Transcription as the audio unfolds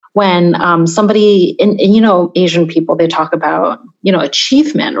when somebody, and Asian people, they talk about,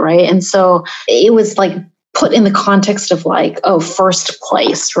 achievement, right? And so it was like put in the context of like, oh, first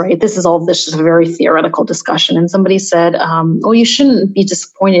place, right? This is a very theoretical discussion. And somebody said, well, you shouldn't be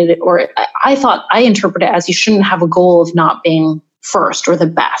disappointed, or I interpret it as you shouldn't have a goal of not being first or the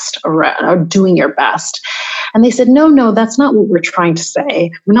best or doing your best. And they said, no, that's not what we're trying to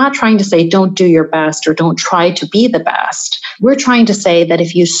say. We're not trying to say don't do your best or don't try to be the best. We're trying to say that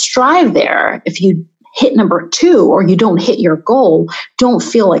if you strive there, if you hit number 2 or you don't hit your goal, don't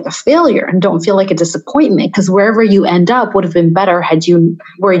feel like a failure and don't feel like a disappointment, because wherever you end up would have been better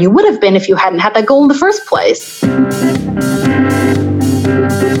where you would have been if you hadn't had that goal in the first place.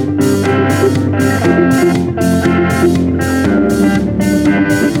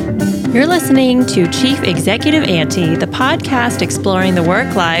 You're listening to Chief Executive Auntie, the podcast exploring the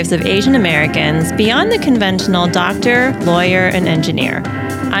work lives of Asian Americans beyond the conventional doctor, lawyer, and engineer.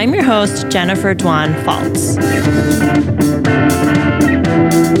 I'm your host, Jennifer Duan Faltz.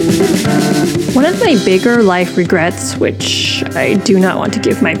 One of my bigger life regrets, which I do not want to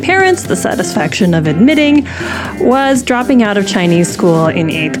give my parents the satisfaction of admitting, was dropping out of Chinese school in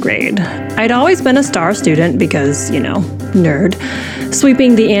 8th grade. I'd always been a star student because, nerd,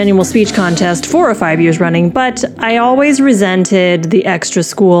 sweeping the annual speech contest 4 or 5 years running, but I always resented the extra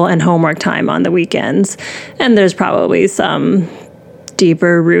school and homework time on the weekends. And there's probably some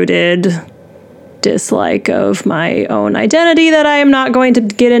deeper-rooted dislike of my own identity that I am not going to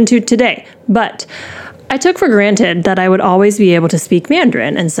get into today. But I took for granted that I would always be able to speak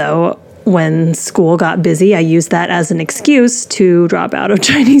Mandarin, and so when school got busy, I used that as an excuse to drop out of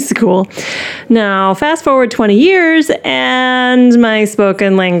Chinese school. Now, fast forward 20 years, and my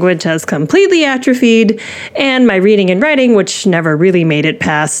spoken language has completely atrophied, and my reading and writing, which never really made it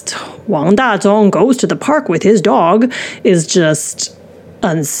past Wang Dazhong goes to the park with his dog, is just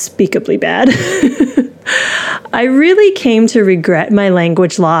unspeakably bad. I really came to regret my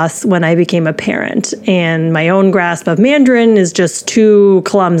language loss when I became a parent, and my own grasp of Mandarin is just too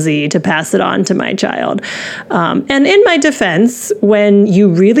clumsy to pass it on to my child. And in my defense, when you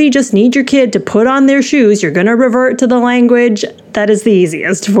really just need your kid to put on their shoes, you're going to revert to the language that is the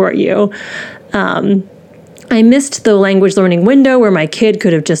easiest for you. I missed the language learning window where my kid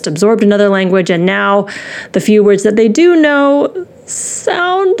could have just absorbed another language, and now the few words that they do know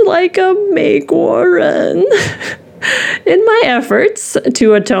sound like a Meiguoren. In my efforts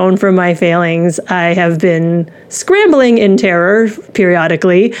to atone for my failings, I have been scrambling in terror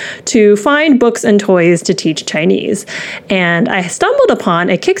periodically to find books and toys to teach Chinese. And I stumbled upon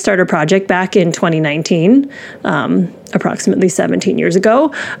a Kickstarter project back in 2019, approximately 17 years ago,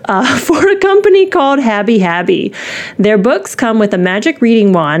 for a company called Habby Habby. Their books come with a magic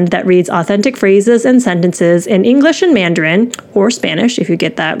reading wand that reads authentic phrases and sentences in English and Mandarin, or Spanish if you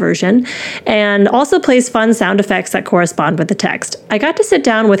get that version, and also plays fun sound effects that correspond with the text. I got to sit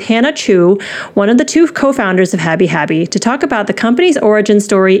down with Hannah Chu, one of the 2 co-founders of Habby Habby, to talk about the company's origin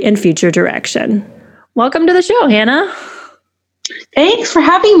story and future direction. Welcome to the show, Hannah. Thanks for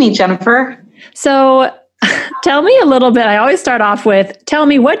having me, Jennifer. So, tell me a little bit. I always start off with, tell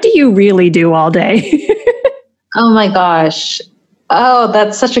me, what do you really do all day? Oh my gosh. Oh,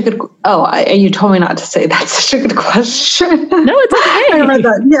 that's such a good, you told me not to say that's such a good question. No, it's okay. I read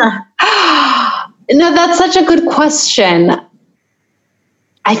that. Yeah. No, that's such a good question.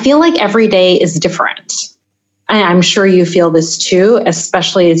 I feel like every day is different. And I'm sure you feel this too,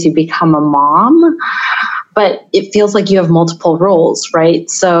 especially as you become a mom. But it feels like you have multiple roles, right?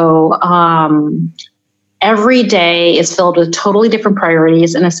 So every day is filled with totally different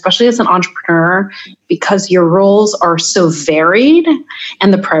priorities. And especially as an entrepreneur, because your roles are so varied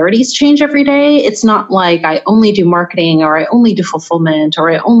and the priorities change every day, it's not like I only do marketing or I only do fulfillment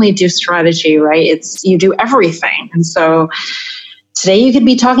or I only do strategy, right? It's you do everything. And so today you could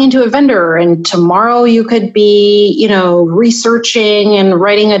be talking to a vendor, and tomorrow you could be, researching and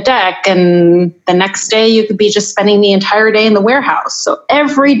writing a deck, and the next day you could be just spending the entire day in the warehouse. So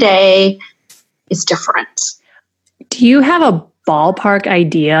every day is different. Do you have a ballpark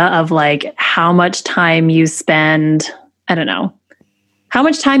idea of like how much time you spend, how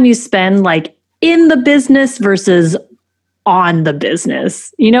much time you spend like in the business versus on the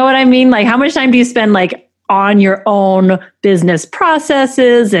business? You know what I mean? Like how much time do you spend like on your own business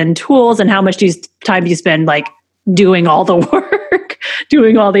processes and tools, and how much time do you spend like doing all the work,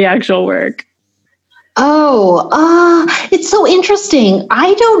 doing all the actual work? It's so interesting.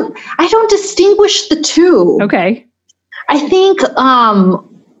 I don't distinguish the two. Okay. I think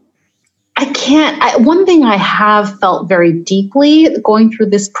one thing I have felt very deeply going through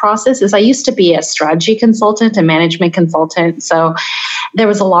this process is I used to be a strategy consultant, a management consultant. So there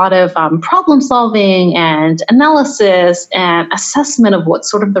was a lot of problem solving and analysis and assessment of what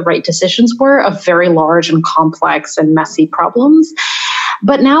sort of the right decisions were of very large and complex and messy problems.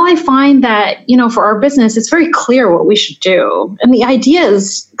 But now I find that, for our business, it's very clear what we should do. And the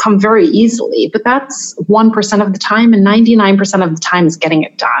ideas come very easily, but that's 1% of the time, and 99% of the time is getting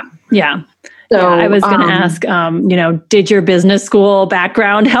it done. Yeah. So I was going to ask, did your business school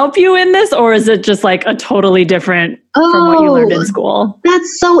background help you in this, or is it just like a totally different from what you learned in school?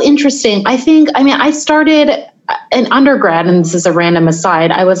 That's so interesting. I started in undergrad, and this is a random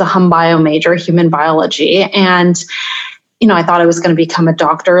aside, I was a hum bio major, human biology. And, I thought I was going to become a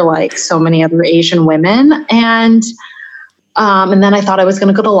doctor like so many other Asian women. And then I thought I was going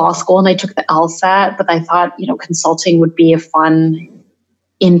to go to law school, and I took the LSAT, but I thought, consulting would be a fun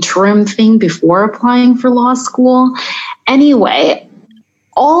interim thing before applying for law school. Anyway,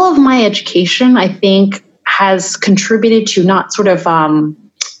 all of my education, I think, has contributed to not sort of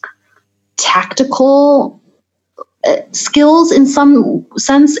tactical skills in some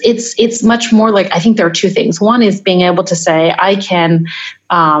sense. It's much more like, I think there are two things. One is being able to say, I can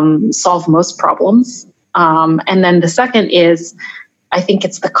solve most problems. And then the second is, I think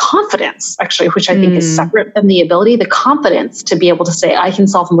it's the confidence, actually, which I think is separate than the ability, the confidence to be able to say, I can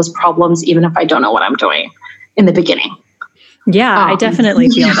solve most problems, even if I don't know what I'm doing in the beginning. Yeah, I definitely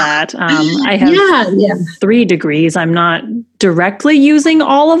feel that. I have 3 degrees. I'm not directly using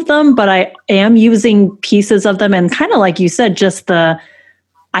all of them, but I am using pieces of them. And kind of like you said, just I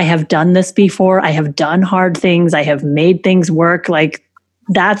have done this before. I have done hard things. I have made things work. Like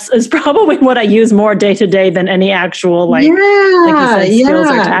is probably what I use more day to day than any actual, like you said, skills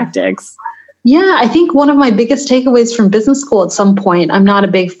or tactics. Yeah, I think one of my biggest takeaways from business school at some point, I'm not a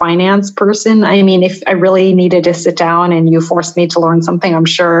big finance person. I mean, if I really needed to sit down and you forced me to learn something, I'm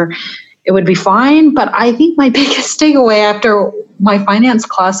sure it would be fine. But I think my biggest takeaway after my finance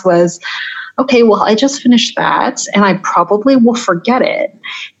class was, okay, well, I just finished that and I probably will forget it.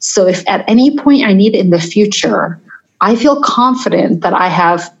 So if at any point I need it in the future, I feel confident that I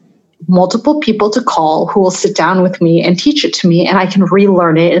have multiple people to call who will sit down with me and teach it to me, and I can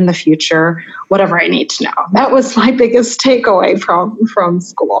relearn it in the future, whatever I need to know. That was my biggest takeaway from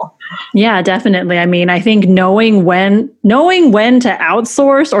school. Yeah, definitely. I mean, I think knowing when to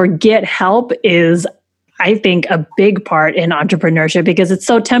outsource or get help is, I think, a big part in entrepreneurship, because it's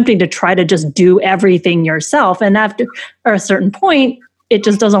so tempting to try to just do everything yourself. And after a certain point, it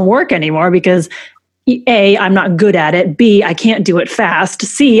just doesn't work anymore because A, I'm not good at it. B, I can't do it fast.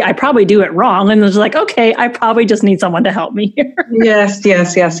 C, I probably do it wrong. And it's like, okay, I probably just need someone to help me here. Yes.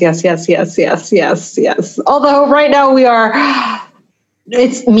 Although right now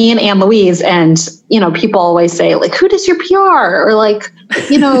it's me and Anne Louise, and, people always say, like, who does your PR? Or like,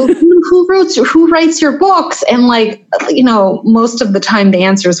 who writes your books? And like, most of the time the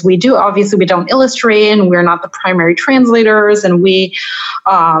answer is we do. Obviously we don't illustrate, and we're not the primary translators, and we,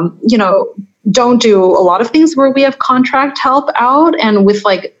 don't do a lot of things where we have contract help out and with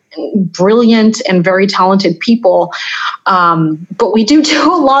like brilliant and very talented people. But we do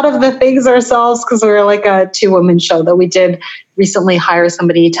a lot of the things ourselves because we're like a 2-woman show, though we did recently hire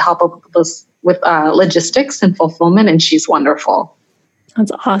somebody to help us with logistics and fulfillment, and she's wonderful.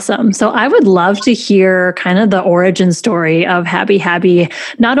 That's awesome. So I would love to hear kind of the origin story of Happy Happy,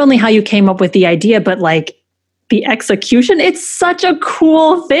 not only how you came up with the idea, but like the execution. It's such a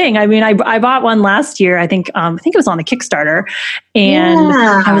cool thing. I mean, I bought one last year. I think it was on the Kickstarter, and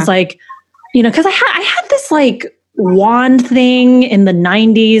I was like, because I had this like wand thing in the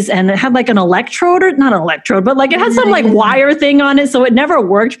 90s, and it had like an electrode, or not an electrode, but like it had some like wire thing on it, so it never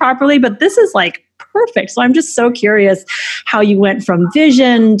worked properly. But this is like perfect. So I'm just so curious how you went from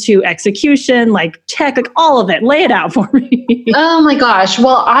vision to execution, like tech, like all of it. Lay it out for me. Oh my gosh.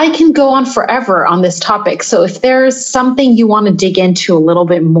 Well, I can go on forever on this topic. So if there's something you want to dig into a little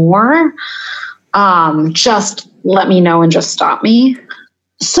bit more, just let me know and just stop me.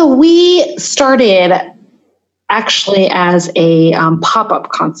 So we started actually as a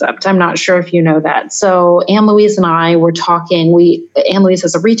pop-up concept. I'm not sure if you know that. So Anne Louise and I were talking. Anne Louise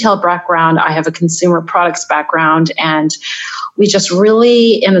has a retail background. I have a consumer products background. And we just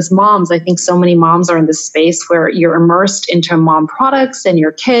really, and as moms, I think so many moms are in this space where you're immersed into mom products and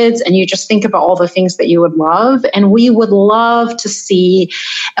your kids, and you just think about all the things that you would love. And we would love to see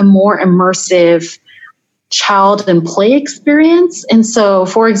a more immersive child and play experience. And so,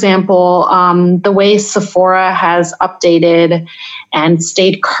 for example, the way Sephora has updated and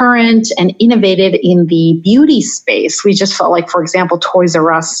stayed current and innovated in the beauty space, we just felt like, for example, Toys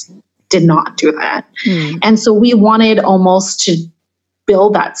R Us did not do that. And so we wanted almost to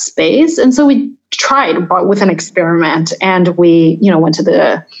build that space. And so we tried with an experiment, and we, went to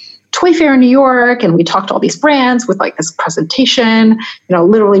the Toy Fair in New York, and we talked to all these brands with like this presentation,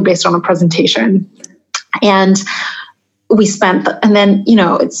 literally based on a presentation. And we spent, and then,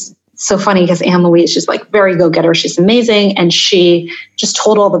 it's so funny because Anne Louise, she's like very go-getter. She's amazing. And she just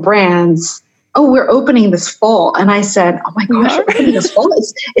told all the brands, oh, we're opening this fall. And I said, oh my gosh, we're opening this fall.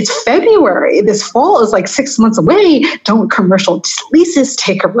 It's February. This fall is like 6 months away. Don't commercial leases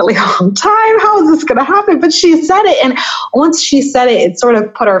take a really long time? How is this going to happen? But she said it. And once she said it, it sort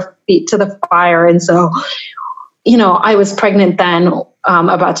of put our feet to the fire. And so, I was pregnant then,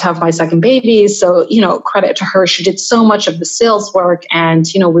 about to have my second baby. So, credit to her. She did so much of the sales work, and,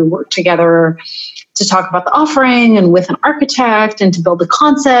 we worked together to talk about the offering and with an architect and to build the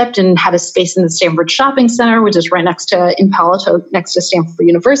concept, and had a space in the Stanford Shopping Center, which is right in Palo Alto, next to Stanford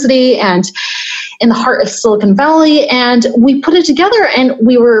University and in the heart of Silicon Valley. And we put it together, and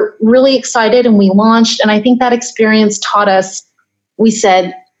we were really excited, and we launched. And I think that experience taught us, we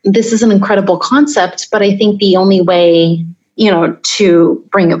said, this is an incredible concept, but I think the only way, to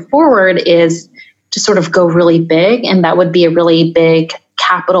bring it forward is to sort of go really big. And that would be a really big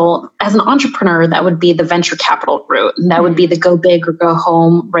capital. As an entrepreneur, that would be the venture capital route. And that would be the go big or go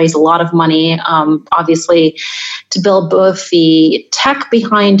home, raise a lot of money, obviously, to build both the tech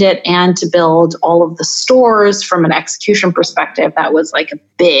behind it and to build all of the stores from an execution perspective. That was like a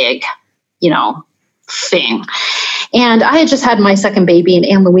big, thing. And I had just had my second baby, and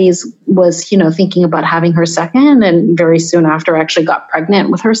Anne Louise was, thinking about having her second, and very soon after actually got pregnant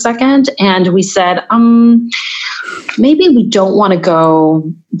with her second. And we said, maybe we don't want to go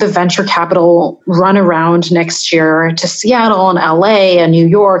the venture capital run around next year to Seattle and LA and New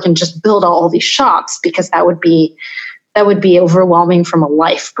York and just build all these shops, because that would be overwhelming from a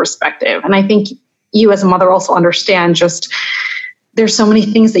life perspective. And I think you as a mother also understand just there's so many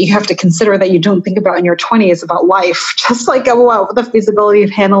things that you have to consider that you don't think about in your 20s about life, just like the feasibility of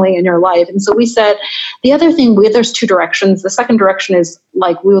handling in your life. And so we said, the other thing, there's two directions. The second direction is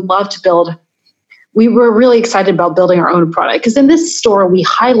like, we would love to build, we were really excited about building our own product, because in this store, we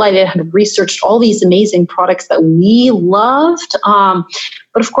highlighted and researched all these amazing products that we loved.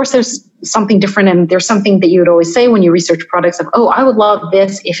 But of course, there's something different, and there's something that you would always say when you research products of, oh, I would love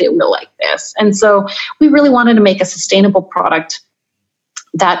this if it were like this. And so we really wanted to make a sustainable product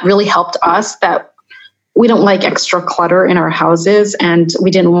that really helped us, that we don't like extra clutter in our houses, and we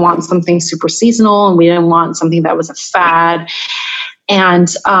didn't want something super seasonal, and we didn't want something that was a fad. And,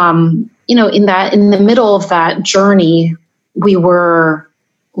 in the middle of that journey, we were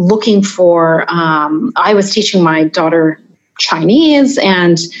looking for, I was teaching my daughter Chinese,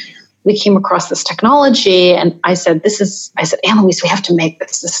 and we came across this technology, and I said, Anne Louise, we have to make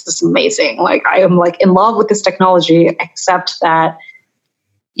this. This is amazing. Like, I am like in love with this technology, except that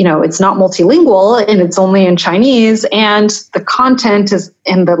it's not multilingual, and it's only in Chinese, and the content is,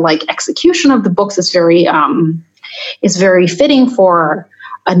 and the like execution of the books is very fitting for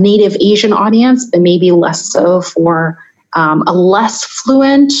a native Asian audience, but maybe less so for a less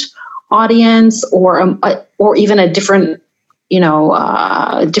fluent audience, or even a different,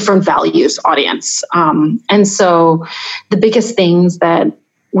 different values audience. And so the biggest things that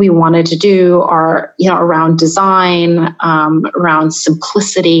we wanted to do are, around design, around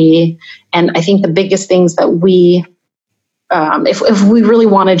simplicity. And I think the biggest things that we, if we really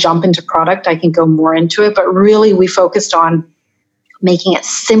want to jump into product, I can go more into it, but really we focused on making it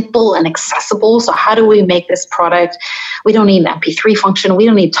simple and accessible. So how do we make this product? We don't need an MP3 function. We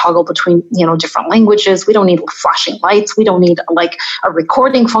don't need toggle between, different languages. We don't need flashing lights. We don't need like a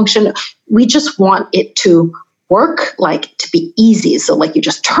recording function. We just want it to work, like to be easy. So like you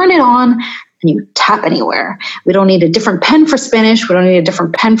just turn it on and you tap anywhere. We don't need a different pen for Spanish. We don't need a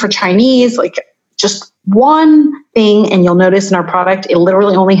different pen for Chinese, like just one thing. And you'll notice in our product, it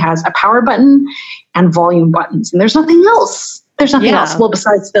literally only has a power button and volume buttons. And there's nothing else. There's nothing else. Well,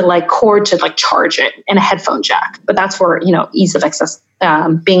 besides the like cord to like charge it and a headphone jack. But that's for, ease of access,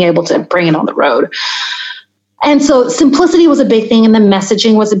 being able to bring it on the road. And so simplicity was a big thing, and the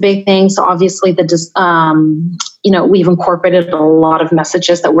messaging was a big thing. So obviously we've incorporated a lot of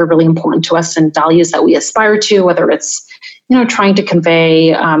messages that were really important to us and values that we aspire to, whether it's, trying to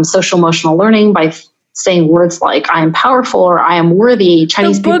convey social emotional learning by saying words like I am powerful or I am worthy.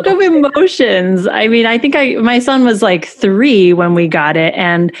 Chinese the book of emotions. I mean, I think my son was like 3 when we got it,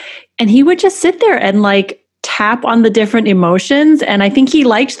 and he would just sit there and like tap on the different emotions. And I think he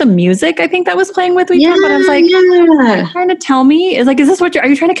liked the music. I think that was playing with me. Yeah, but I was like, yeah. trying to tell me is this what are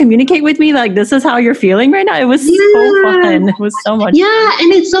you trying to communicate with me? Like, this is how you're feeling right now. It was so fun. It was so much fun.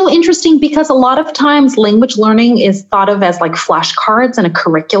 And it's so interesting because a lot of times language learning is thought of as like flashcards and a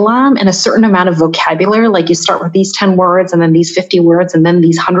curriculum and a certain amount of vocabulary. Like you start with these 10 words and then these 50 words and then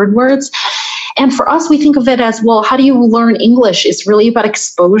these 100 words. And for us, we think of it as, well, how do you learn English? It's really about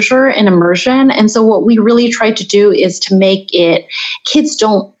exposure and immersion. And so what we really try to do is to make it, kids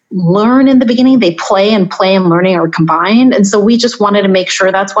don't learn in the beginning, they play, and learning are combined. And so we just wanted to make sure,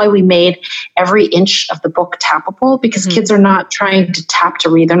 that's why we made every inch of the book tappable, because kids are not trying to tap to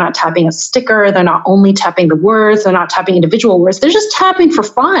read. They're not tapping a sticker. They're not only tapping the words. They're not tapping individual words. They're just tapping for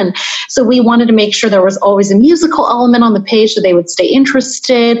fun. So we wanted to make sure there was always a musical element on the page so they would stay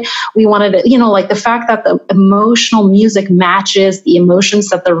interested. We wanted to, like the fact that the emotional music matches the emotions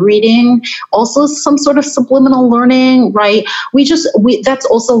that they're reading, also some sort of subliminal learning, right? That's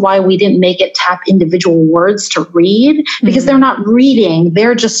also why we didn't make it tap individual words to read, because they're not reading,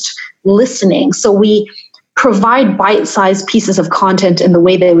 they're just listening. So we provide bite-sized pieces of content in the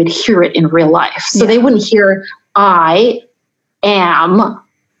way they would hear it in real life. So they wouldn't hear, I am,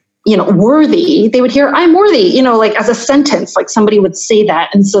 worthy. They would hear, I'm worthy, like as a sentence, like somebody would say that.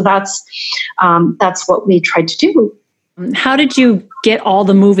 And so that's what we tried to do. How did you get all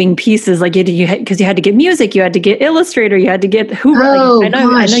the moving pieces? Like because you had to get music, you had to get illustrator, you had to get who.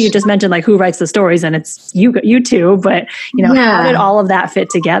 I know you just mentioned like who writes the stories, and it's you two. But how did all of that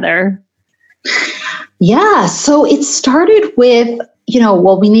fit together? Yeah, so it started with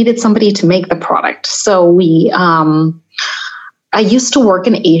we needed somebody to make the product. So I used to work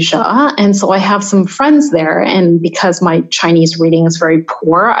in Asia, and so I have some friends there. And because my Chinese reading is very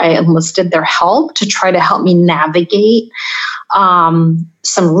poor, I enlisted their help to try to help me navigate some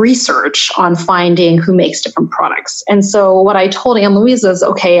research on finding who makes different products. And so what I told Anne Louise is,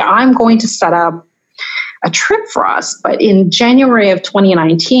 okay, I'm going to set up a trip for us. But in January of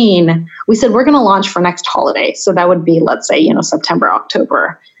 2019, we said we're going to launch for next holiday. So that would be, let's say, September,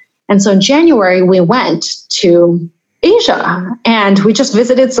 October. And so in January, we went to Asia and we just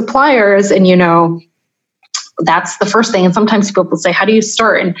visited suppliers, and that's the first thing. And sometimes people will say, how do you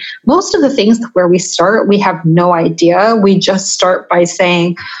start? And most of the things where we start, we have no idea. We just start by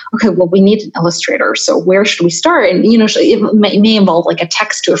saying, okay, well, we need an illustrator. So where should we start? And, it may involve like a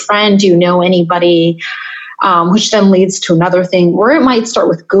text to a friend. Do you know anybody? Which then leads to another thing, or it might start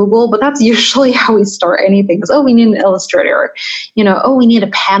with Google, but that's usually how we start anything. Is, we need an illustrator, we need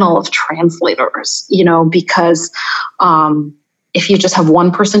a panel of translators, because if you just have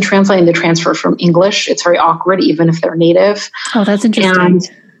one person translating the transfer from English, it's very awkward, even if they're native. Oh, that's interesting. And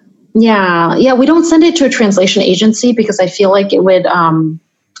we don't send it to a translation agency because I feel like it would,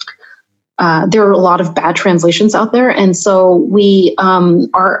 there are a lot of bad translations out there. And so we,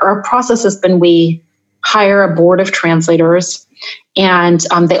 our process has been, we hire a board of translators, and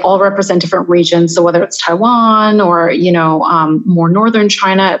they all represent different regions. So whether it's Taiwan or, more northern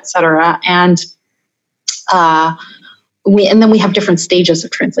China, et cetera. And then we have different stages of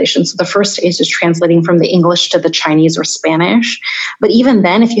translation. So the first stage is translating from the English to the Chinese or Spanish. But even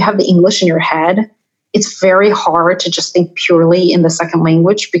then, if you have the English in your head, it's very hard to just think purely in the second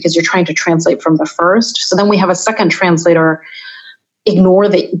language because you're trying to translate from the first. So then we have a second translator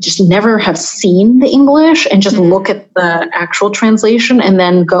just never have seen the English and just look at the actual translation and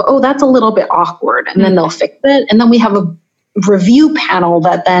then go, oh, that's a little bit awkward. And then they'll fix it. And then we have a review panel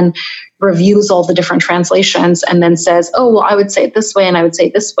that then reviews all the different translations and then says, oh, well, I would say it this way and I would say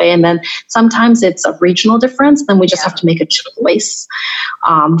it this way. And then sometimes it's a regional difference. Then we just have to make a choice.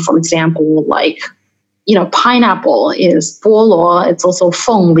 For example, like, pineapple is 菠萝, it's also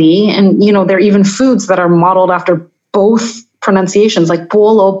凤梨. And, there are even foods that are modeled after both pronunciations, like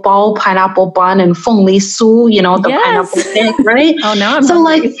菠萝包, pineapple bun, and 凤梨酥, the pineapple cake, right? Oh, now I'm so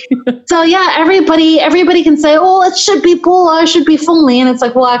hungry. everybody can say, oh, it should be 菠萝, it should be 凤梨, and it's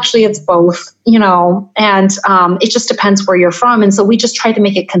like, well, actually, it's both, and it just depends where you're from. And so we just tried to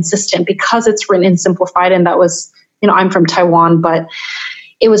make it consistent because it's written in simplified, and that was, I'm from Taiwan, but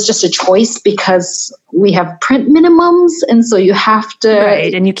it was just a choice because we have print minimums. And so you have to...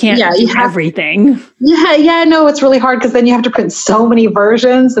 Right, and you can't do everything. No, it's really hard because then you have to print so many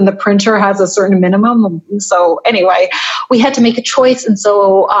versions and the printer has a certain minimum. So anyway, we had to make a choice. And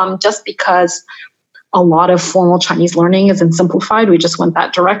so just because a lot of formal Chinese learning is in simplified, we just went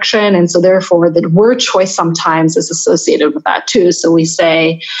that direction. And so therefore the word choice sometimes is associated with that too. So we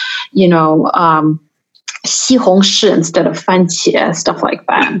say, 西红柿 instead of 番茄, stuff like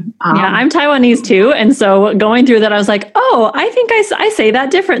that. Yeah, I'm Taiwanese too. And so going through that, I was like, oh, I think I say that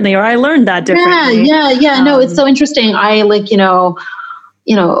differently, or I learned that differently. Yeah. No, it's so interesting. I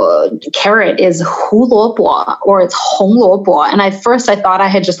carrot is 胡萝卜 or it's 红萝卜. And at first I thought I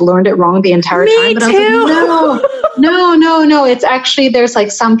had just learned it wrong the entire time. But too. I was like, no. It's actually, there's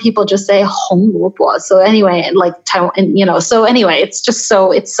like some people just say 红萝卜. So anyway, like Taiwan, so anyway, it's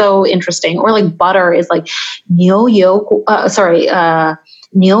so interesting. Or like butter is like 牛油,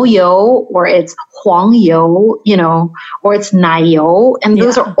 牛油, or it's 黄油, or it's 奶油. And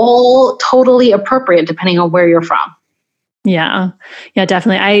those are all totally appropriate depending on where you're from. Yeah,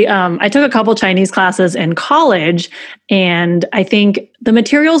 definitely. I took a couple Chinese classes in college, and I think the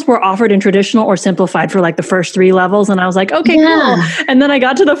materials were offered in traditional or simplified for like the first 3 levels. And I was like, okay, cool. And then I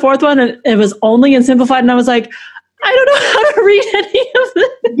got to the 4th one and it was only in simplified. And I was like, I don't know how to read any of this.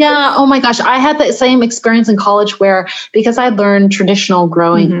 Yeah. Oh my gosh. I had the same experience in college where, because I learned traditional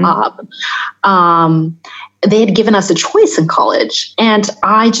growing up, they had given us a choice in college. And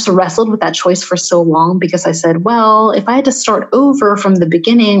I just wrestled with that choice for so long because I said, well, if I had to start over from the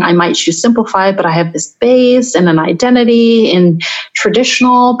beginning, I might choose simplified, but I have this base and an identity in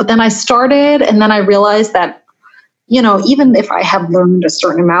traditional. But then I started, and then I realized that, even if I had learned a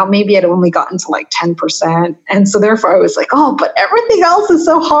certain amount, maybe I'd only gotten to like 10%. And so therefore I was like, oh, but everything else is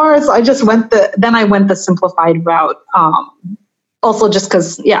so hard. So I just went the simplified route. Also just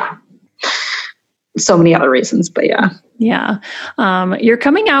because, so many other reasons, but yeah. Yeah. You're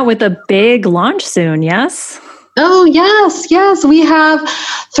coming out with a big launch soon, yes? Oh, yes. We have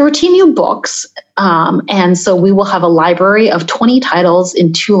 13 new books. And so we will have a library of 20 titles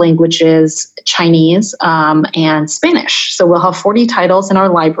in 2 languages, Chinese and Spanish. So we'll have 40 titles in our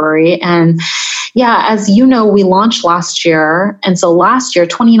library. And as you know, we launched last year. And so last year,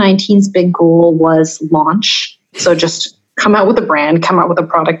 2019's big goal was launch. So just come out with a brand, come out with a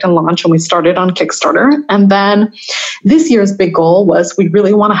product and launch. And we started on Kickstarter. And then this year's big goal was we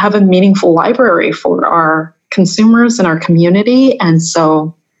really want to have a meaningful library for our consumers and our community. And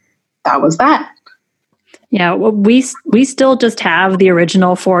so that was that. Yeah, well, we still just have the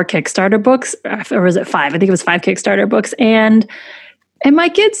original 4 Kickstarter books, or was it 5? I think it was 5 Kickstarter books. And my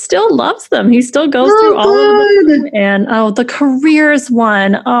kid still loves them. He still goes through all of them. And the careers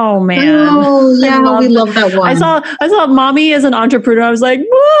one. Oh man. Oh yeah, we love that one. I saw Mommy as an entrepreneur. I was like,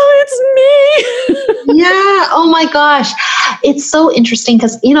 whoa, it's me. Yeah. Oh my gosh. It's so interesting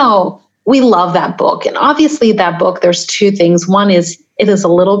because, we love that book. And obviously that book, there's 2 things. One is it is a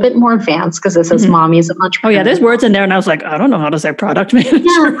little bit more advanced because it says Mommy is an entrepreneur. Oh yeah, there's words in there. And I was like, I don't know how to say product manager.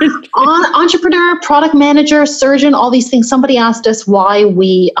 Yeah. Entrepreneur, product manager, surgeon, all these things. Somebody asked us why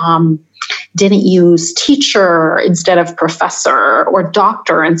we didn't use teacher instead of professor or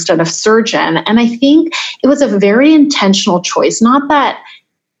doctor instead of surgeon. And I think it was a very intentional choice. Not that,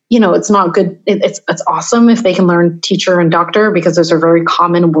 it's not good. It's awesome if they can learn teacher and doctor because those are very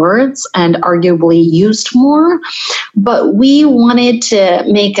common words and arguably used more. But we wanted to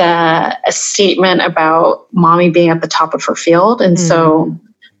make a statement about Mommy being at the top of her field. And so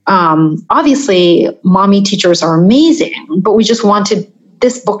obviously Mommy teachers are amazing, but we just wanted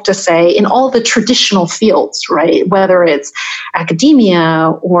this book to say in all the traditional fields, right? Whether it's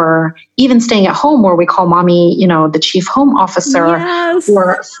academia or even staying at home where we call Mommy, the chief home officer,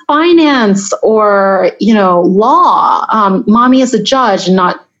 or finance or, law. Mommy is a judge,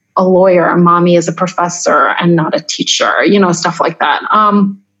 not a lawyer. Mommy is a professor and not a teacher, stuff like that.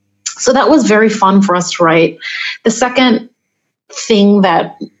 So that was very fun for us to write. The second thing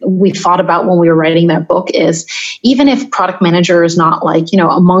that we thought about when we were writing that book is even if product manager is not like,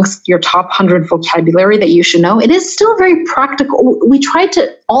 amongst your top 100 vocabulary that you should know, it is still very practical. We tried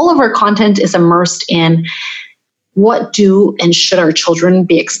to, all of our content is immersed in what do and should our children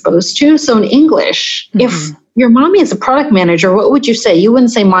be exposed to. So in English, if your mommy is a product manager, what would you say? You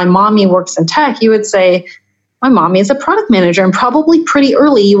wouldn't say my mommy works in tech. You would say my mommy is a product manager, and probably pretty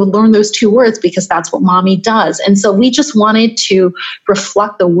early you would learn those 2 words because that's what mommy does. And so we just wanted to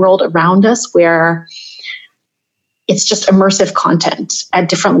reflect the world around us where it's just immersive content at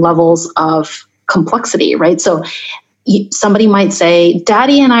different levels of complexity, right? So somebody might say,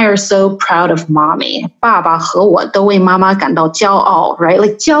 Daddy and I are so proud of Mommy. 爸爸和我都为妈妈感到骄傲, right?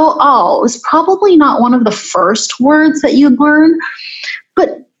 Like 骄傲 is probably not one of the first words that you'd learn,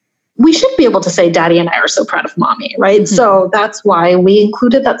 but we should be able to say Daddy and I are so proud of Mommy, right? So that's why we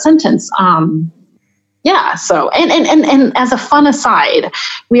included that sentence. So and as a fun aside,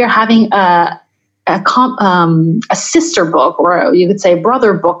 we are having a sister book, or you could say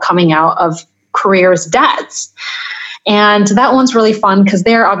brother book, coming out of Careers Dads. And that one's really fun because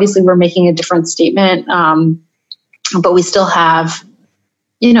there, obviously, we're making a different statement. But we still have,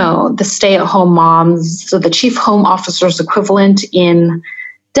 the stay-at-home moms, so the chief home officer's equivalent in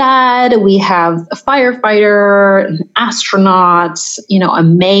dad. We have a firefighter, an astronaut, a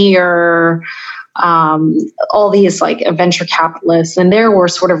mayor, all these like venture capitalists. And there we're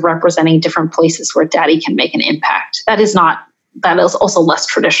sort of representing different places where daddy can make an impact. That is also less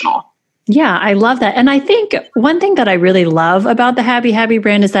traditional. Yeah, I love that. And I think one thing that I really love about the Happy Happy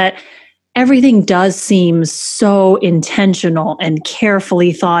brand is that everything does seem so intentional and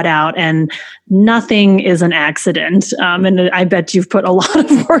carefully thought out, and nothing is an accident. And I bet you've put a lot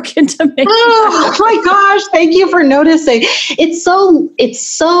of work into making Oh my gosh, thank you for noticing. It's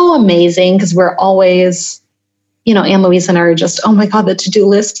so amazing because we're always, Anne Louise and I are just, oh my God, the to-do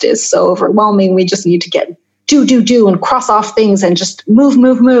list is so overwhelming. We just need to get do and cross off things and just move.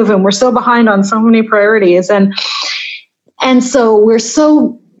 And we're so behind on so many priorities. And so we're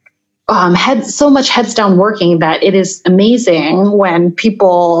so so much heads down working that it is amazing when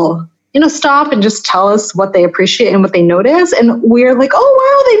people, stop and just tell us what they appreciate and what they notice. And we're like, oh,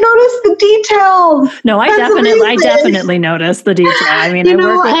 wow, they noticed the details. No, I definitely notice the detail. I mean, I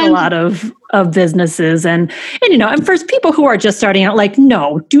work with a lot of businesses and for people who are just starting out, like,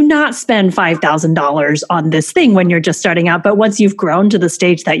 no, do not spend $5,000 on this thing when you're just starting out. But once you've grown to the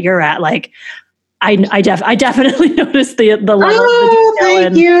stage that you're at, like, I definitely noticed the level of the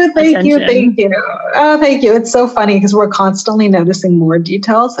detail. Thank you. Oh, thank you. It's so funny because we're constantly noticing more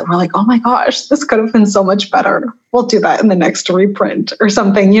details and we're like, oh my gosh, this could have been so much better. We'll do that in the next reprint or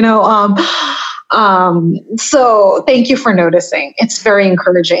something, So thank you for noticing. It's very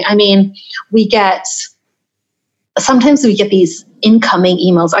encouraging. I mean, sometimes we get these incoming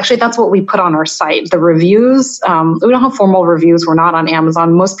emails. Actually, that's what we put on our site. The reviews, we don't have formal reviews. We're not on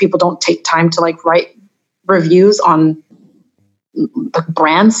Amazon. Most people don't take time to write reviews on the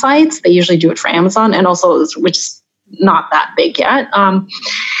brand sites. They usually do it for Amazon, and also, which is not that big yet. On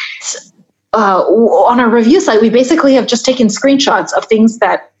our review site, we basically have just taken screenshots of things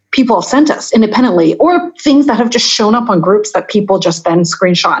that people have sent us independently, or things that have just shown up on groups that people just then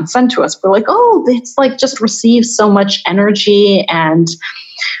screenshot and send to us. We're like, oh, it's just received so much energy and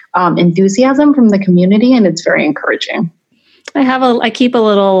enthusiasm from the community, and it's very encouraging. I keep a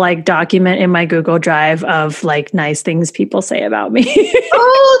little document in my Google Drive of nice things people say about me.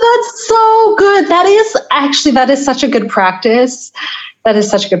 Oh, that's so good. That is such a good practice. That is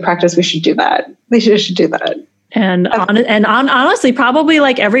such a good practice. We should do that. We should do that. And honestly, probably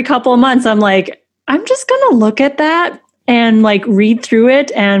every couple of months, I'm I'm just going to look at that and read through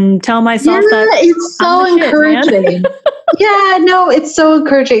it and tell myself that it's so encouraging. Yeah, no, it's so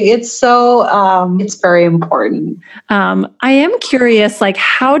encouraging. It's so, it's very important. I am curious,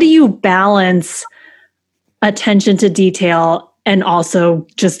 how do you balance attention to detail and also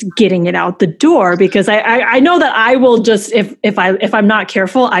just getting it out the door? Because I know that I will just, if I'm not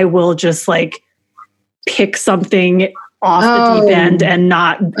careful, I will just pick something off the deep end and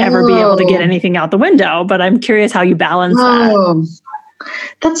not ever be able to get anything out the window. But I'm curious how you balance that.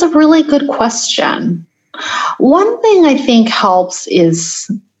 That's a really good question. One thing I think helps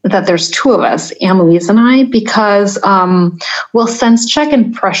is that there's two of us, Anne Louise and I, because we'll sense check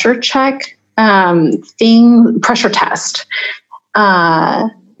and pressure check pressure test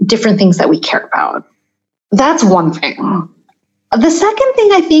different things that we care about. That's one thing. The second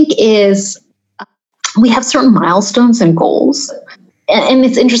thing I think is we have certain milestones and goals. And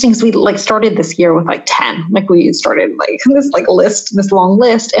it's interesting because we started this year with 10. We started this long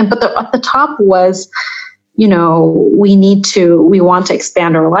list. But at the top was, we want to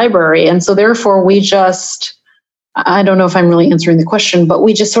expand our library. And so therefore I don't know if I'm really answering the question, but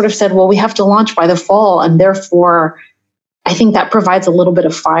we just sort of said, well, we have to launch by the fall. And therefore I think that provides a little bit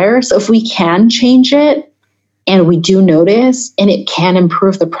of fire. So if we can change it, and we do notice, and it can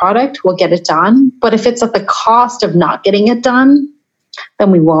improve the product, we'll get it done. But if it's at the cost of not getting it done, then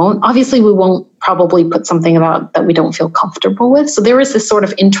we won't. Obviously, we won't probably put something about that we don't feel comfortable with. So there is this sort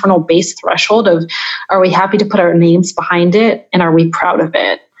of internal base threshold of, are we happy to put our names behind it? And are we proud of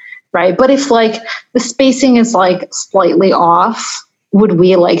it? Right. But if the spacing is slightly off, would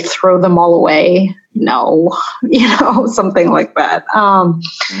we throw them all away? No, something like that.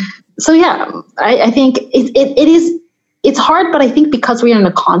 So yeah, I think it's hard, but I think because we are in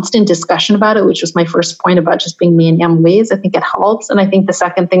a constant discussion about it, which was my first point about just being me and Anne Louise, I think it helps. And I think the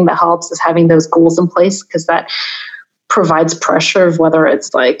second thing that helps is having those goals in place, because that provides pressure of whether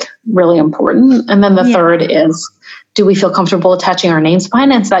it's really important. And then the third is, do we feel comfortable attaching our names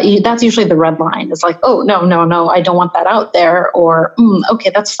behind it? That's usually the red line. It's oh, no, I don't want that out there. Or,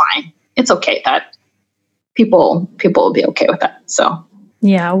 okay, that's fine. It's okay that people will be okay with that. So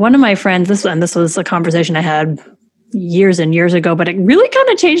yeah, one of my friends, this was a conversation I had years and years ago, but it really kind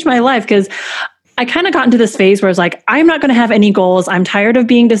of changed my life because I kind of got into this phase where I was like, I'm not going to have any goals. I'm tired of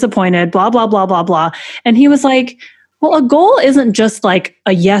being disappointed, blah, blah, blah, blah, blah. And he was like, well, a goal isn't just like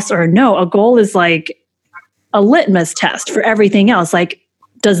a yes or a no. A goal is like a litmus test for everything else. Like,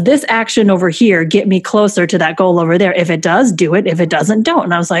 does this action over here get me closer to that goal over there? If it does, do it. If it doesn't, don't.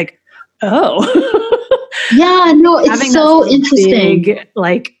 And I was like, oh. Yeah, no, it's so interesting. Big,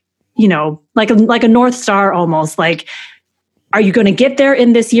 like, like a North Star almost. Like, are you going to get there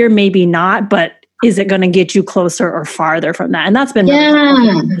in this year? Maybe not, but is it going to get you closer or farther from that? And that's been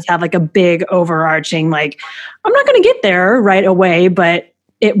really just have like a big overarching, like, I'm not going to get there right away, but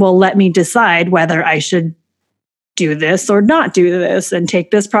it will let me decide whether I should do this or not do this and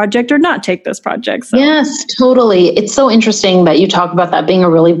take this project or not take this project. So. Yes, totally. It's so interesting that you talk about that being a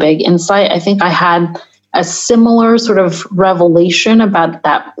really big insight. I think I had a similar sort of revelation about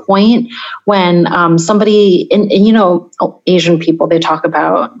that point when somebody, Asian people, they talk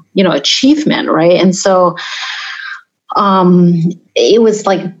about, achievement, right? And so it was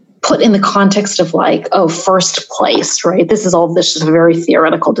like put in the context of like, oh, first place, right? This is a very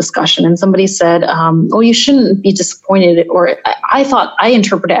theoretical discussion. And somebody said, oh, you shouldn't be disappointed. Or I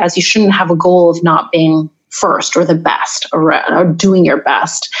interpret it as you shouldn't have a goal of not being first or the best or doing your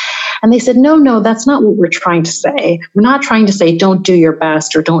best. And they said, no, that's not what we're trying to say. We're not trying to say don't do your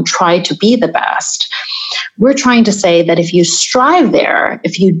best or don't try to be the best. We're trying to say that if you strive there,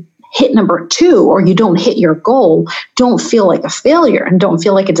 if you hit number 2 or you don't hit your goal, don't feel like a failure and don't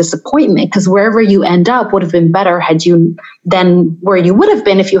feel like a disappointment, because wherever you end up would have been better than where you would have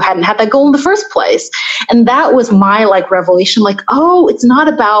been if you hadn't had that goal in the first place. And that was my revelation, oh, it's not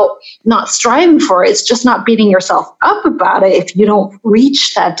about not striving for it. It's just not beating yourself up about it if you don't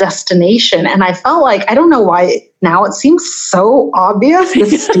reach that destination. And I felt like, I don't know why now it seems so obvious,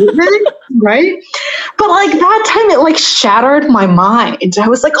 this statement, right? But that time it shattered my mind. I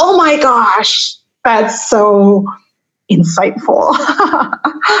was like, oh my gosh, that's so insightful.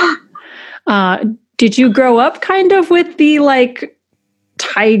 Did you grow up kind of with the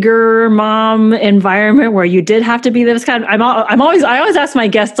tiger mom environment where you did have to be this kind of, I always ask my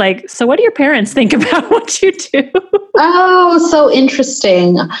guests, so what do your parents think about what you do? Oh, so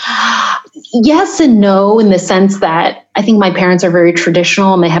interesting. Yes and no, in the sense that I think my parents are very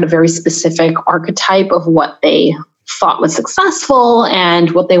traditional and they had a very specific archetype of what they thought was successful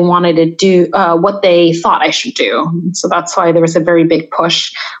and what they wanted to do, what they thought I should do. So that's why there was a very big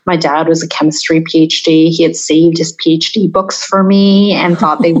push. My dad was a chemistry PhD. He had saved his PhD books for me and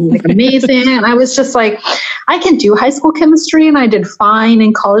thought they were amazing. And I was just like, I can do high school chemistry, and I did fine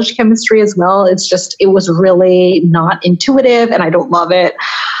in college chemistry as well. It's just, it was really not intuitive and I don't love it.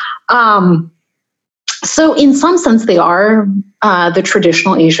 So in some sense, they are the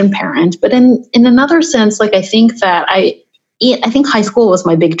traditional Asian parent, but in another sense, I think that I think high school was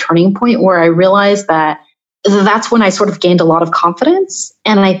my big turning point where I realized that that's when I sort of gained a lot of confidence.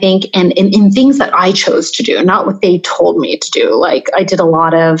 And I think, and in things that I chose to do, not what they told me to do. I did a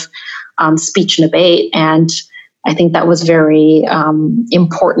lot of speech and debate, and I think that was very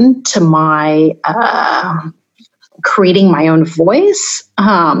important to my creating my own voice.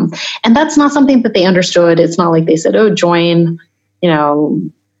 And that's not something that they understood. It's not like they said, oh, join,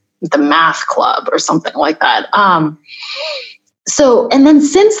 the math club or something like that. So, and then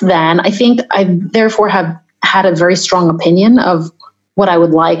since then, I think I therefore have had a very strong opinion of what I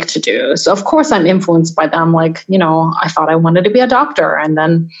would like to do. So of course I'm influenced by them. I thought I wanted to be a doctor. And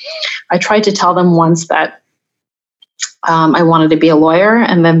then I tried to tell them once that I wanted to be a lawyer.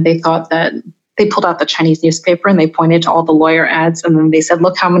 And then they thought that they pulled out the Chinese newspaper and they pointed to all the lawyer ads. And then they said,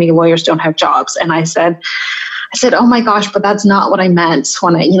 look how many lawyers don't have jobs. And I said, oh my gosh, but that's not what I meant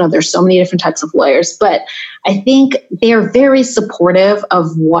when there's so many different types of lawyers. But I think they're very supportive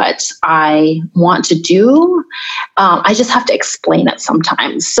of what I want to do. I just have to explain it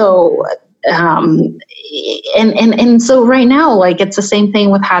sometimes. So, and so right now, it's the same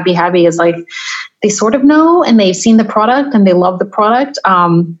thing with Happy Happy is they sort of know and they've seen the product and they love the product.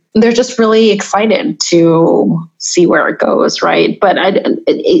 They're just really excited to see where it goes, right? But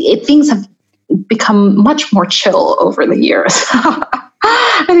things have become much more chill over the years.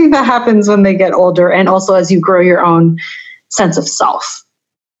 I think that happens when they get older, and also as you grow your own sense of self.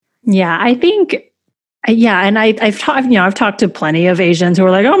 Yeah, I think. Yeah, and I've talked to plenty of Asians who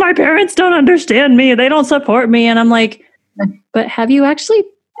are like, "Oh, my parents don't understand me; they don't support me," and I'm like, "But have you actually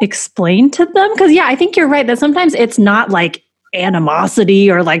explained to them?" Because I think you're right that sometimes it's not animosity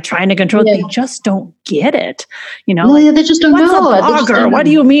or like trying to control. They just don't get it. No, like, they just don't what's know. a blogger? What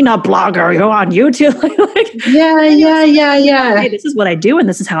do you mean a blogger? Go on YouTube. Yeah. Hey, this is what I do, and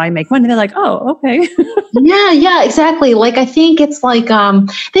this is how I make money. They're like, oh, okay. Yeah, exactly. Like, I think it's like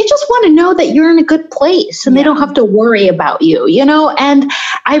they just want to know that you're in a good place and they don't have to worry about you, And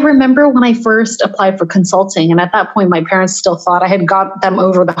I remember when I first applied for consulting, and at that point, my parents still thought I had got them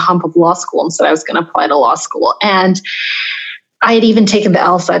over the hump of law school and said I was going to apply to law school. And I had even taken the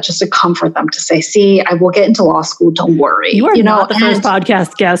LSAT just to comfort them, to say, see, I will get into law school. Don't worry. You are not the first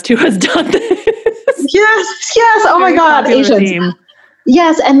podcast guest who has done this. Yes. Oh my God. Asians.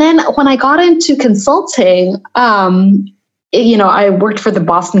 Yes. And then when I got into consulting, I worked for the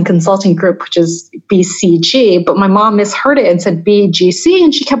Boston Consulting Group, which is BCG, but my mom misheard it and said BGC,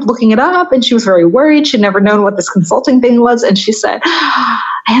 and she kept looking it up, and she was very worried. She'd never known what this consulting thing was. And she said,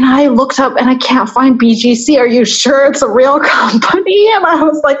 and I looked up and I can't find BGC. Are you sure it's a real company? And I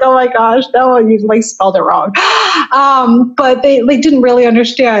was like, oh my gosh, no, you spelled it wrong. But they didn't really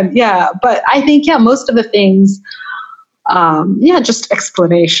understand. Yeah. But I think, most of the things, just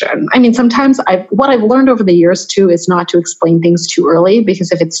explanation. I mean, sometimes what I've learned over the years too is not to explain things too early,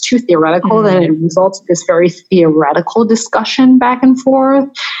 because if it's too theoretical, then it results in this very theoretical discussion back and forth.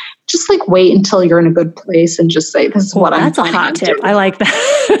 Just like wait until you're in a good place and just say, this is what I'm planning on doing. That's a hot tip. I like that.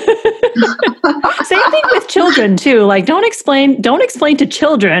 Same thing with children too. Like don't explain to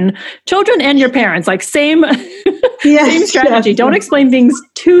children and your parents, like same strategy. Don't explain things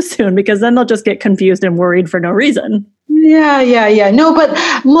too soon, because then they'll just get confused and worried for no reason. Yeah. No, but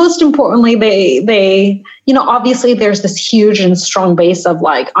most importantly, they obviously there's this huge and strong base of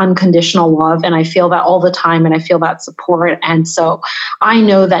like unconditional love. And I feel that all the time, and I feel that support. And so I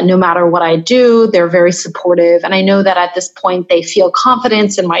know that no matter what I do, they're very supportive. And I know that at this point, they feel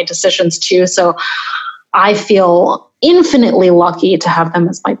confidence in my decisions too. So I feel infinitely lucky to have them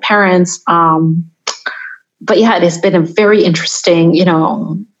as my parents. But yeah, it has been a very interesting,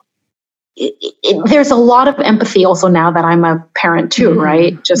 there's a lot of empathy also now that I'm a parent too,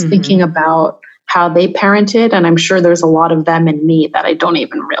 right? Just thinking about how they parented. And I'm sure there's a lot of them in me that I don't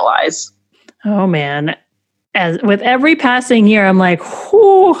even realize. Oh man. As with every passing year, I'm like,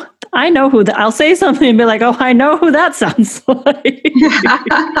 whoo, I know who I'll say something and be like, oh, I know who that sounds like.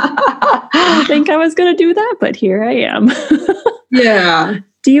 I didn't think I was going to do that, but here I am. Yeah.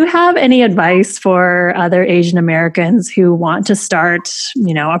 Do you have any advice for other Asian Americans who want to start,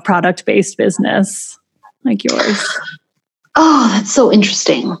 a product-based business like yours? Oh, that's so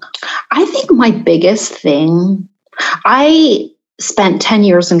interesting. I think my biggest thing, I spent 10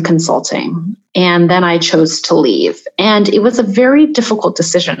 years in consulting, and then I chose to leave. And it was a very difficult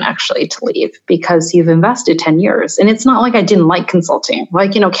decision, actually, to leave, because you've invested 10 years. And it's not like I didn't like consulting.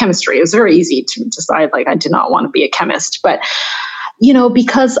 Like, chemistry, it was very easy to decide, like, I did not want to be a chemist. But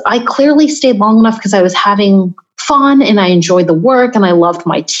because I clearly stayed long enough because I was having fun and I enjoyed the work and I loved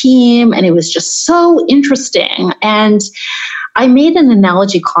my team and it was just so interesting. And I made an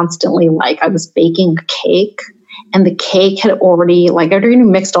analogy constantly, like I was baking a cake and the cake had already, like I'd already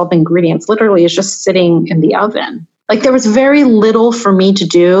mixed all the ingredients, literally it's just sitting in the oven. Like there was very little for me to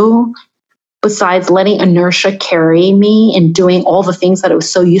do besides letting inertia carry me and doing all the things that I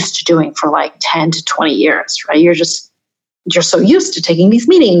was so used to doing for like 10 to 20 years, right? You're so used to taking these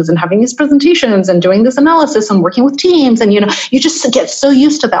meetings and having these presentations and doing this analysis and working with teams. And, you just get so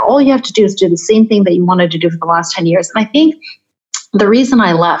used to that. All you have to do is do the same thing that you wanted to do for the last 10 years. And I think the reason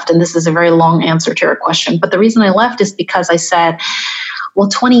I left, and this is a very long answer to your question, but the reason I left is because I said, well,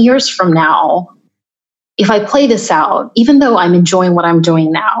 20 years from now, if I play this out, even though I'm enjoying what I'm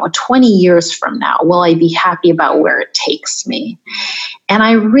doing now, 20 years from now, will I be happy about where it takes me? And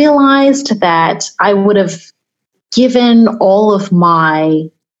I realized that I would have given all of my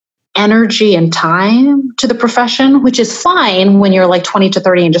energy and time to the profession, which is fine when you're like 20 to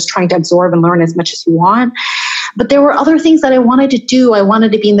 30 and just trying to absorb and learn as much as you want. But there were other things that I wanted to do. I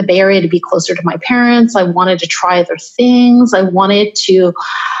wanted to be in the Bay Area to be closer to my parents. I wanted to try other things. I wanted to,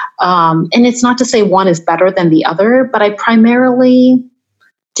 and it's not to say one is better than the other, but I primarily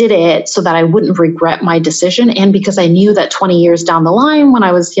did it so that I wouldn't regret my decision. And because I knew that 20 years down the line, when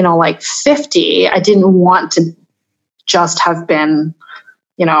I was, like 50, I didn't want to just have been,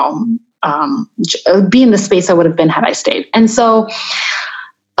 be in the space I would have been had I stayed. And so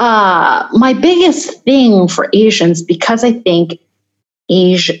my biggest thing for Asians, because I think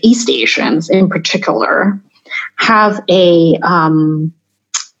East Asians in particular have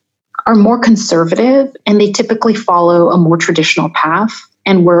are more conservative and they typically follow a more traditional path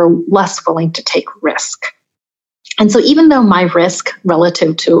and we're less willing to take risk. And so even though my risk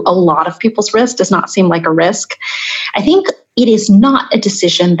relative to a lot of people's risk does not seem like a risk, I think it is not a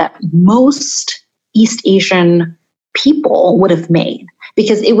decision that most East Asian people would have made,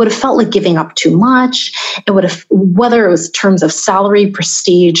 because it would have felt like giving up too much. It would have, whether it was in terms of salary,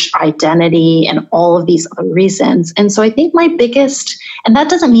 prestige, identity, and all of these other reasons. And so I think my biggest, and that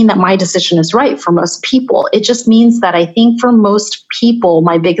doesn't mean that my decision is right for most people. It just means that I think for most people,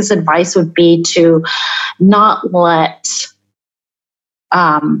 my biggest advice would be to not let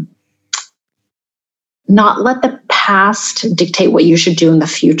the past dictate what you should do in the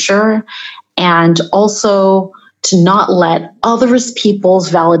future, and also to not let others people's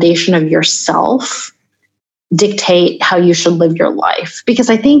validation of yourself dictate how you should live your life. Because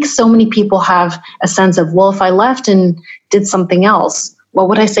I think so many people have a sense of, well, if I left and did something else, what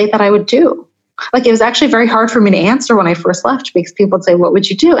would I say that I would do? Like, it was actually very hard for me to answer when I first left, because people would say, what would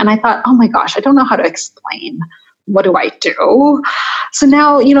you do? And I thought, oh my gosh, I don't know how to explain. What do I do? So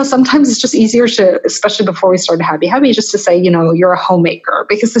now, sometimes it's just easier to, especially before we started Happy, just to say, you're a homemaker,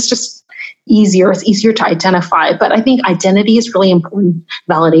 because it's just easier. It's easier to identify. But I think identity is really important.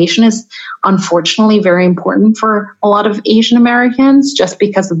 Validation is unfortunately very important for a lot of Asian Americans, just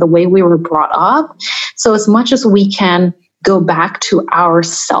because of the way we were brought up. So as much as we can go back to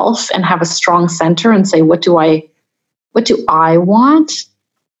ourself and have a strong center and say, what do I want?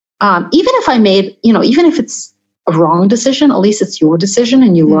 Even if I made, even if it's a wrong decision, at least it's your decision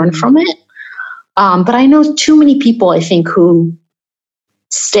and you learn from it. But I know too many people, I think, who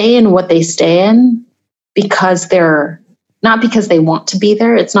stay in what they stay in because they're not because they want to be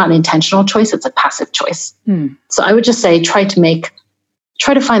there. It's not an intentional choice. It's a passive choice. So I would just say, try to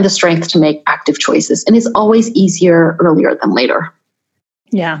find the strength to make active choices. And it's always easier earlier than later.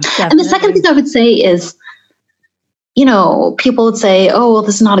 Yeah. Definitely. And the second thing I would say is, people would say, oh, well,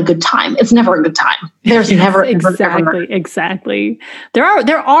 this is not a good time. It's never a good time. There's never, exactly.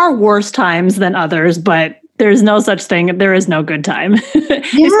 There are worse times than others, but there's no such thing. There is no good time.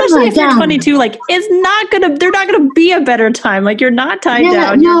 Especially if you're 22, they're not gonna be a better time. Like, you're not tied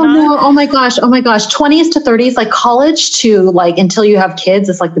down. No. Oh my gosh. 20s to 30s, like college to until you have kids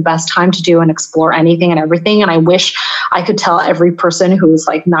is like the best time to do and explore anything and everything. And I wish I could tell every person who's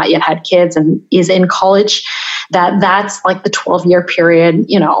not yet had kids and is in college that's like the 12-year period,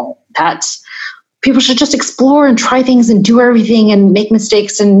 that's people should just explore and try things and do everything and make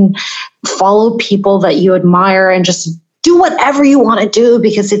mistakes and follow people that you admire and just do whatever you want to do,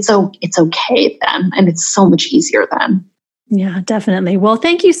 because it's okay then. And it's so much easier then. Yeah, definitely. Well,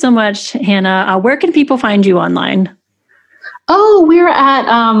 thank you so much, Hannah. Where can people find you online? Oh, we're at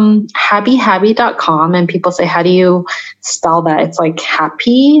happyhabby.com, and people say, how do you spell that? It's like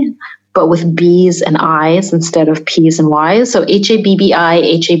happy, but with B's and I's instead of P's and Y's. So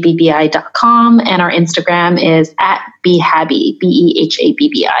HABBI.com. And our Instagram is @BeHabby,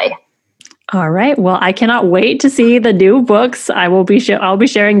 BeHabbi. All right. Well, I cannot wait to see the new books. I'll be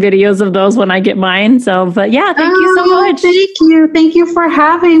sharing videos of those when I get mine. So, but yeah, thank you so much. Thank you for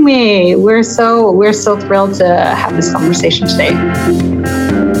having me. We're so thrilled to have this conversation today.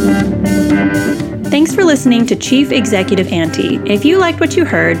 Thanks for listening to Chief Executive Auntie. If you liked what you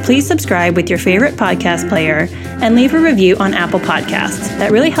heard, please subscribe with your favorite podcast player and leave a review on Apple Podcasts. That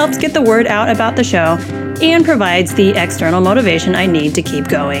really helps get the word out about the show and provides the external motivation I need to keep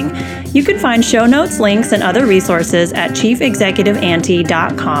going. You can find show notes, links, and other resources at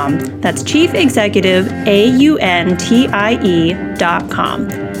chiefexecutiveauntie.com. That's chiefexecutiveauntie.com.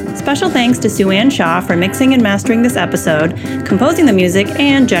 Special thanks to Sue-Ann Shaw for mixing and mastering this episode, composing the music,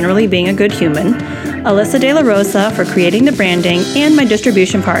 and generally being a good human. Alyssa De La Rosa for creating the branding, and my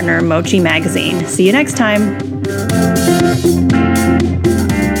distribution partner, Mochi Magazine. See you next time.